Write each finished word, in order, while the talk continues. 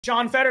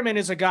John Fetterman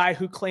is a guy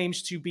who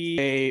claims to be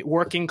a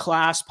working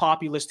class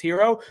populist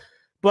hero,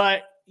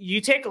 but you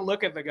take a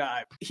look at the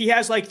guy. He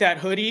has like that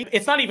hoodie.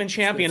 It's not even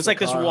Champion. It's like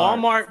this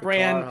Walmart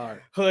brand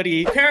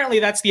hoodie. Apparently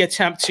that's the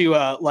attempt to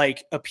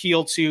like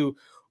appeal to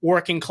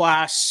working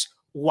class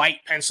white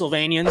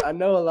Pennsylvanians. I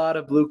know a lot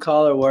of blue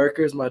collar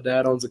workers. My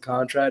dad owns a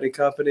contracting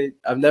company.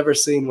 I've never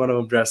seen one of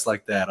them dressed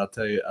like that. I'll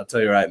tell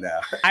you right now.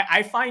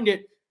 I find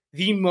it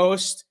the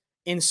most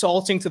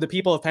insulting to the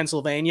people of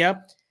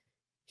Pennsylvania.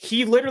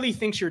 He literally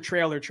thinks you're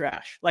trailer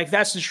trash. Like,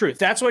 that's the truth.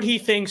 That's what he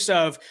thinks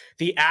of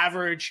the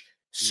average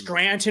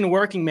Scranton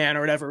working man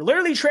or whatever.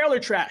 Literally trailer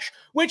trash,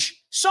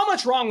 which so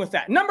much wrong with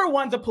that. Number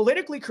one, the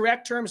politically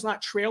correct term is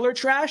not trailer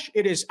trash.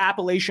 It is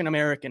Appalachian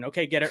American.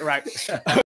 Okay, get it right.